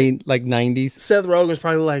 90s? Seth Rogen was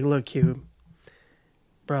probably like, look, Cube,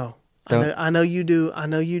 bro. I know you do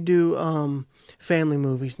family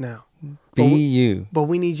movies now. But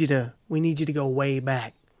we need you to go way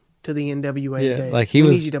back. to the NWA Yeah, days. like we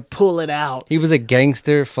need you to pull it out. He was a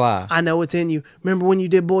gangster fly. I know it's in you. Remember when you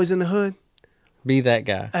did Boys in the Hood? Be that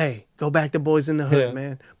guy. Hey, go back to Boys in the Hood,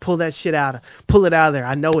 man. Pull that shit out. Pull it out of there.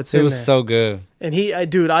 I know it's in there. It was so good. And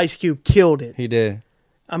dude, Ice Cube killed it. He did.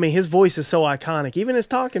 I mean, his voice is so iconic. Even his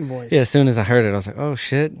talking voice. Yeah, as soon as I heard it, I was like, oh,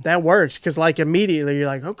 shit. That works, because, like, immediately you're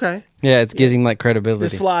like, okay. Yeah, it gives him, like, credibility.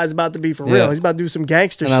 This fly is about to be for real. He's about to do some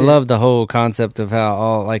gangster shit. And I love the whole concept of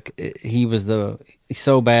how, he's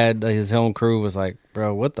so bad that his own crew was like,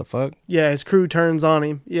 bro, what the fuck? Yeah, his crew turns on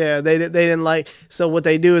him. Yeah, they didn't like. So what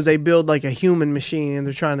they do is they build like a human machine, and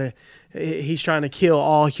he's trying to kill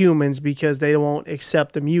all humans because they won't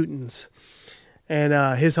accept the mutants.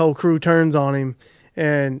 And his whole crew turns on him.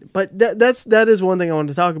 But that is one thing I wanted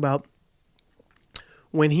to talk about.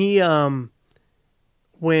 When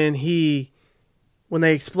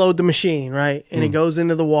they explode the machine, right? And it goes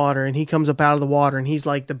into the water, and he comes up out of the water, and he's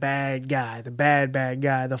like the bad guy, the bad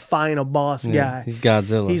guy, the final boss guy. He's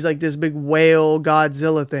Godzilla. He's like this big whale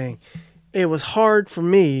Godzilla thing. It was hard for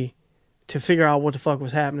me to figure out what the fuck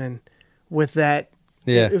was happening with that.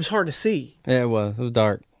 Yeah. It was hard to see. Yeah, it was. It was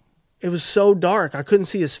dark. It was so dark. I couldn't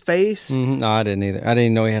see his face. Mm-hmm. No, I didn't either. I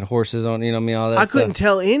didn't know he had horses on, all that stuff. I couldn't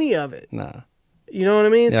tell any of it. Nah. You know what I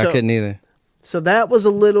mean? Yeah, I couldn't either. So that was a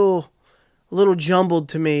little jumbled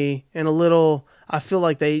to me, and I feel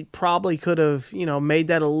like they probably could have, made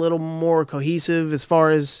that a little more cohesive as far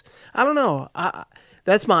as, I don't know.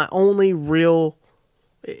 That's my only real,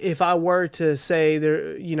 if I were to say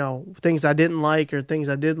there, things I didn't like or things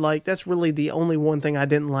I did like, that's really the only one thing I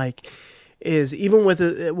didn't like. Is even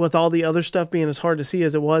with all the other stuff being as hard to see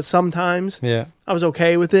as it was sometimes, I was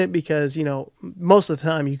okay with it because, most of the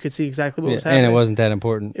time you could see exactly what was happening. And it wasn't that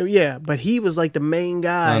important. But he was like the main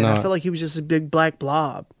guy, and I felt like he was just a big black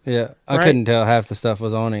blob. Yeah, I couldn't tell half the stuff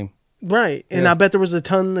was on him. Right, and I bet there was a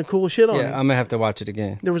ton of cool shit on him. Yeah, I'm going to have to watch it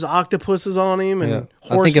again. There was octopuses on him and horses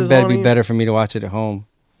on him. I think it better be better for me to watch it at home.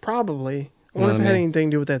 Probably. I wonder if it had anything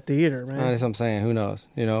to do with that theater, man. That's what I'm saying. Who knows?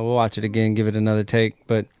 We'll watch it again, give it another take,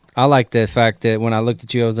 but I like the fact that when I looked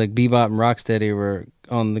at you, I was like, Bebop and Rocksteady were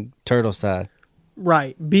on the Turtle side.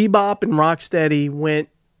 Right. Bebop and Rocksteady went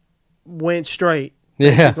straight.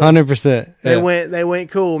 Yeah, 100%. They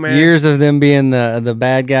went cool, man. Years of them being the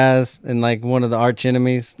bad guys and like one of the arch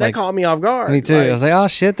enemies. That caught me off guard. Me too. I was like, oh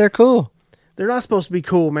shit, they're cool. They're not supposed to be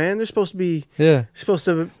cool, man. They're supposed to be. Yeah. Supposed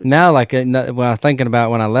to. Now, like when I'm thinking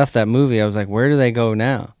about when I left that movie, I was like, where do they go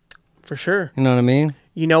now? For sure. You know what I mean?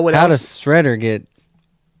 You know what How else? does Shredder get?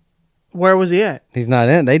 Where was he at? He's not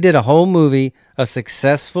in. They did a whole movie, a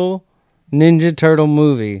successful Ninja Turtle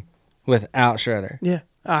movie without Shredder. Yeah,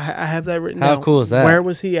 I have that written down. How cool is that? Where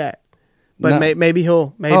was he at? But maybe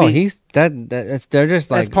he'll. Maybe. Oh, he's that's they're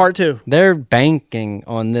just like that's part 2. They're banking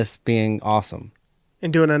on this being awesome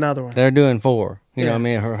And doing another one. They're doing 4. You know what I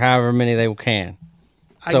mean, or however many they can.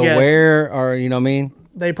 So I guess. where are you know what I mean?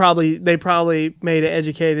 They probably made an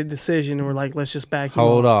educated decision and were like, let's just back him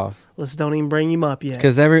Hold off. Let's don't even bring him up yet.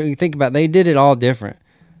 Because you think about it, they did it all different.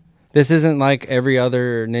 This isn't like every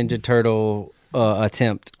other Ninja Turtle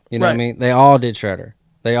attempt. You know what I mean? They all did Shredder.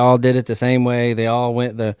 They all did it the same way. They all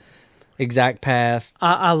went the exact path.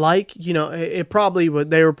 I like, it probably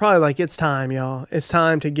would. They were probably like, it's time, y'all. It's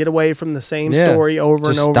time to get away from the same story over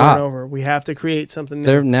and over and over. We have to create something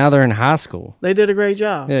new. Now they're in high school. They did a great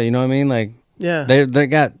job. Yeah, you know what I mean? Like, yeah, they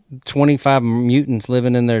got 25 mutants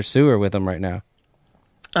living in their sewer with them right now.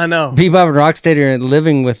 I know. Bebop and Rocksteady are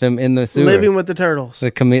living with them in the sewer. Living with the turtles.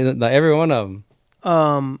 Every one of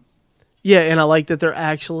them. Yeah, and I like that they're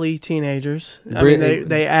actually teenagers. I mean,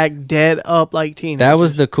 they act dead up like teenagers. That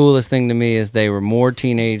was the coolest thing to me is they were more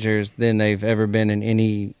teenagers than they've ever been in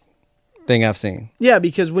anything I've seen. Yeah,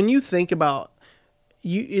 because when you think about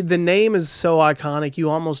the name is so iconic,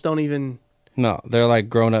 you almost don't even. No, they're like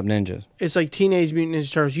grown-up ninjas. It's like Teenage Mutant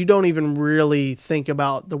Ninja Turtles. You don't even really think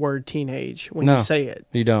about the word teenage when you say it.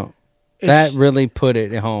 You don't. That really put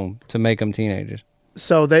it at home to make them teenagers.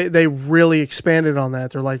 So they really expanded on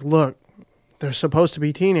that. They're like, look, they're supposed to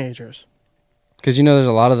be teenagers. Because there's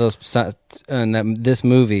a lot of those in this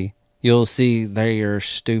movie. You'll see they are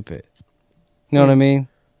stupid. You know what I mean?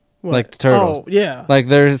 What? Like the turtles. Oh yeah. Like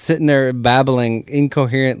they're sitting there babbling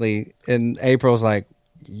incoherently, and April's like,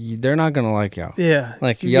 "They're not gonna like y'all." Yeah.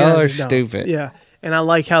 Like y'all are stupid. Yeah. And I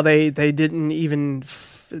like how they didn't even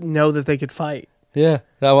know that they could fight. Yeah.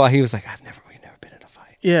 That why he was like, we've never been in a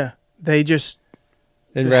fight. Yeah. They just.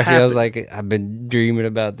 And Raphael's like, I've been dreaming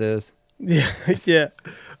about this. Yeah.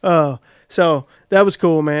 Yeah. So that was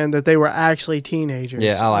cool, man, that they were actually teenagers.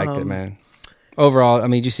 Yeah, I liked it, man. Overall, I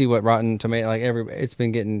mean, did you see what Rotten Tomato, it's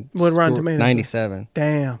been getting what Rotten Tomatoes 97.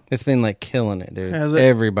 Damn. It's been like killing it, dude.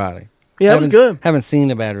 Everybody. Yeah, it was good. Haven't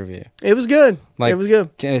seen a bad review. It was good. Like, it was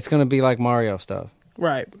good. It's going to be like Mario stuff.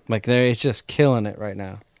 Right. Like, it's just killing it right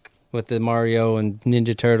now with the Mario and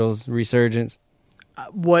Ninja Turtles resurgence.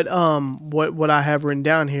 What I have written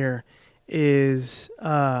down here is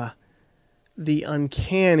the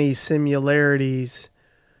uncanny similarities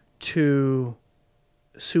to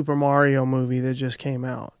Super Mario movie that just came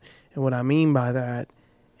out. And what I mean by that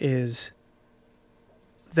is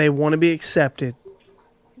they want to be accepted.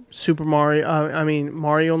 Mario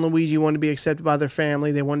and Luigi want to be accepted by their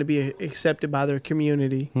family. They want to be accepted by their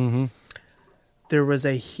community. Mm-hmm. There was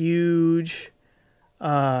a huge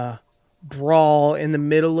brawl in the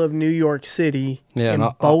middle of New York City,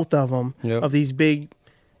 both of them, of these big,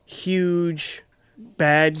 huge,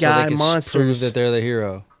 bad guy monsters. Prove that they're the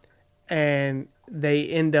hero. And they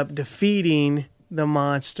end up defeating the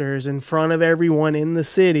monsters in front of everyone in the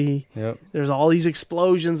city. Yep. There's all these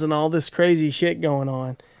explosions and all this crazy shit going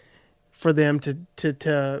on for them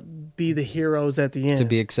to be the heroes at the end. To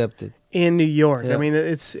be accepted. In New York. Yep. I mean,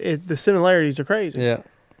 the similarities are crazy. Yeah.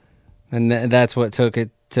 And that's what took it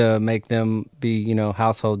to make them be,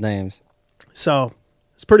 household names. So,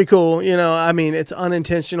 it's pretty cool. I mean, it's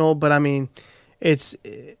unintentional, but I mean, it's,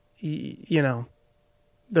 they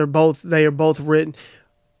are both written.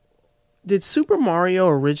 Did Super Mario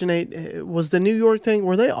originate? Was the New York thing?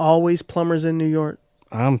 Were they always plumbers in New York?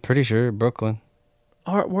 I'm pretty sure Brooklyn.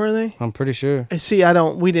 Were they? I'm pretty sure. See,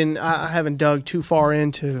 I haven't dug too far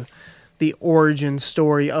into the origin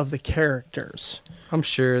story of the characters. I'm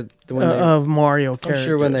sure of Mario characters. I'm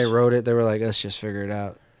sure when they wrote it, they were like, let's just figure it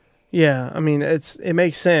out. Yeah, I mean, it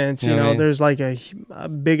makes sense. You know, there's like a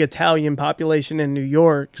big Italian population in New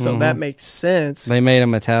York, so that makes sense. They made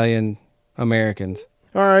them Italian Americans.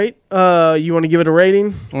 All right. You want to give it a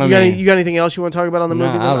rating? You got anything else you want to talk about on the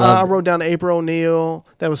movie? I wrote down April O'Neil.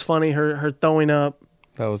 That was funny. Her throwing up.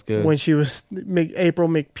 That was good. When she was April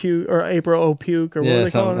McPuke or April O'Puke or what were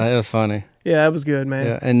they calling her? That was funny. Yeah, that was good, man.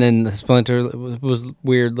 Yeah, and then the Splinter was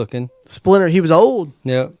weird looking. Splinter, he was old.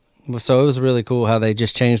 Yep. So it was really cool how they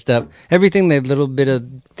just changed up everything. The little bit of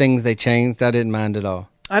things they changed, I didn't mind at all.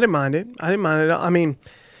 I didn't mind it. I mean,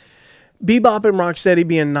 Bebop and Rocksteady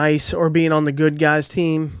being nice or being on the good guys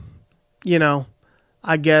team,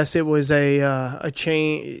 I guess it was a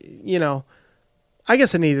change. I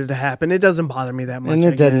guess it needed to happen. It doesn't bother me that much. And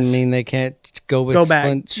it doesn't mean they can't go back.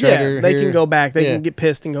 Shredder they can go back. They can get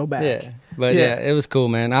pissed and go back. Yeah, but it was cool,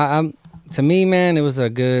 man. To me, man, it was a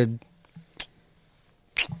good.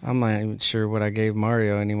 I'm not even sure what I gave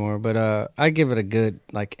Mario anymore, but I give it a good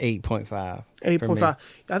 8.5. 8.5.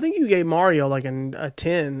 I think you gave Mario like a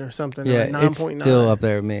 10 or something. Yeah, or 9.9. It's still up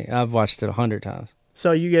there with me. I've watched it 100 times.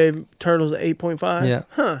 So you gave Turtles 8.5? Yeah.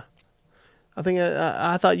 Huh. I think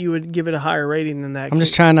I thought you would give it a higher rating than that. I'm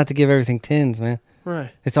just trying not to give everything 10s, man.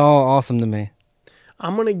 Right. It's all awesome to me.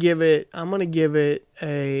 I'm gonna give it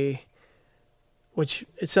a. Which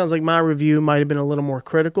it sounds like my review might have been a little more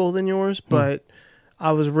critical than yours, but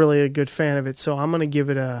I was really a good fan of it, so I'm gonna give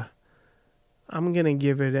it an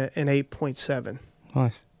 8.7.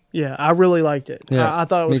 Nice. Yeah, I really liked it. Yeah, I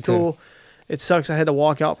thought it was cool. Too. It sucks I had to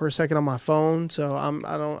walk out for a second on my phone, so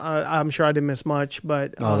I'm sure I didn't miss much,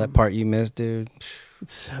 but that part you missed, dude.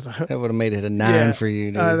 That would have made it a 9 for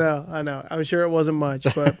you, dude. I know. I'm sure it wasn't much,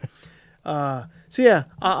 but so yeah,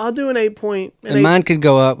 I'll do an 8 point. And mine could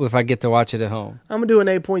go up if I get to watch it at home. I'm gonna do an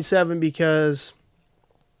 8.7 because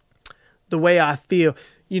the way I feel,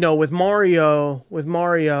 with Mario,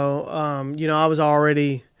 I was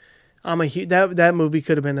already. That movie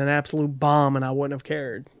could have been an absolute bomb, and I wouldn't have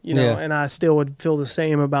cared, and I still would feel the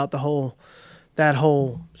same about that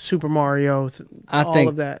whole Super Mario. I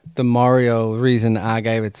think the Mario reason I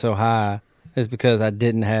gave it so high is because I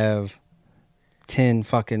didn't have 10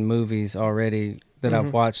 fucking movies already that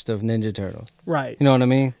I've watched of Ninja Turtles. Right. You know what I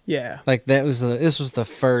mean? Yeah. Like this was the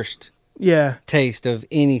first taste of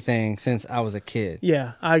anything since I was a kid.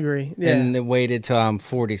 Yeah, I agree. Yeah. And it waited till I'm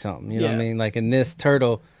 40 something. You know what I mean? Like in this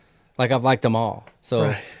Turtle. I've liked them all. So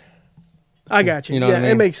right. I got you. You know what I mean?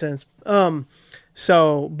 It makes sense.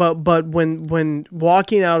 So but when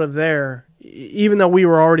walking out of there, even though we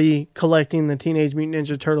were already collecting the Teenage Mutant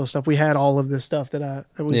Ninja Turtle stuff, we had all of this stuff that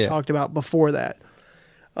we talked about before that.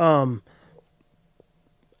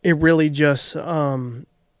 It really just gave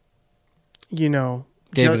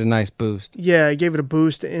it a nice boost. Yeah, it gave it a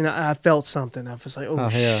boost, and I felt something. I was like, oh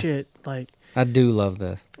shit, like. I do love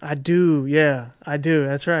this. I do, yeah. I do.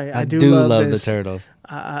 That's right. I do love the Turtles.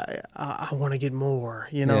 I want to get more,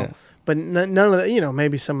 But none of that,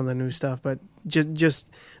 maybe some of the new stuff, but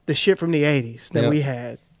just the shit from the 80s that we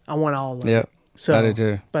had. I want all of it. Yep. So, I do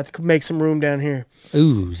too. About to make some room down here.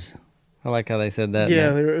 Ooze. I like how they said that.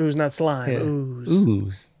 Yeah, they were ooze, not slime. Yeah. Ooze.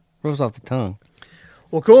 Ooze. Rolls off the tongue.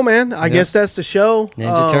 Well, cool, man. I guess that's the show.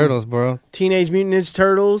 Ninja Turtles, bro. Teenage Mutant Ninja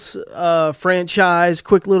Turtles franchise.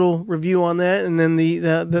 Quick little review on that, and then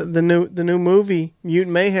the new movie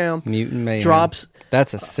Mutant Mayhem. Mutant Mayhem drops.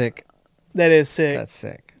 That's a sick. That is sick. That's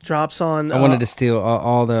sick. Drops on. I wanted to steal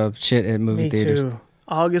all the shit at movie theaters. Me too.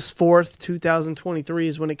 August 4th, 2023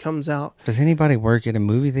 is when it comes out. Does anybody work at a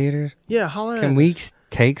movie theater? Yeah, holler at Can us. we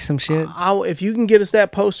take some shit? If you can get us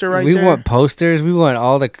that poster right there. We want posters. We want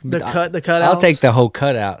all the cutouts. I'll take the whole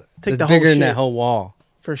cutout. Take it's the whole bigger than shit. that whole wall.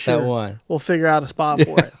 For sure. That one. We'll figure out a spot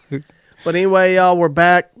for it. But anyway, y'all, we're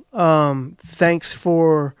back. Thanks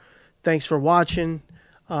for watching.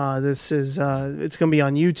 This is it's gonna be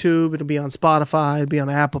on YouTube. It'll be on Spotify. It'll be on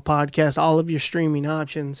Apple Podcasts. All of your streaming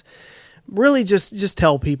options. Really, just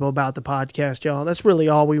tell people about the podcast, y'all. That's really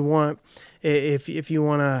all we want. If you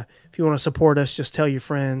wanna support us, just tell your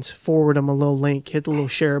friends. Forward them a little link. Hit the little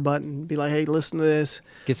share button. Be like, hey, listen to this.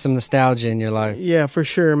 Get some nostalgia in your life. Yeah, for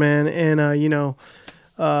sure, man. And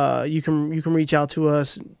you can reach out to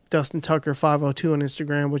us, Dustin Tucker 502 on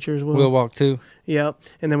Instagram. What's yours, Will? We'll walk too. Yep.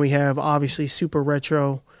 And then we have obviously Super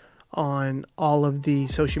Retro on all of the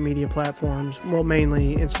social media platforms. Well,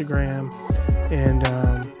 mainly Instagram and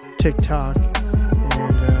TikTok,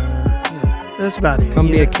 and that's about it. Come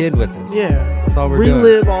be a kid with us. Yeah. That's all we're doing.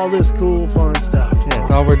 Relive all this cool, fun stuff. Yeah,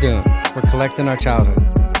 that's all we're doing. We're collecting our childhood.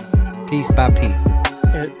 Piece by piece.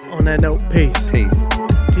 And on that note, peace. Peace.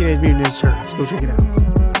 Teenage Mutant Ninja Turtles. Go check it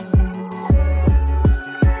out.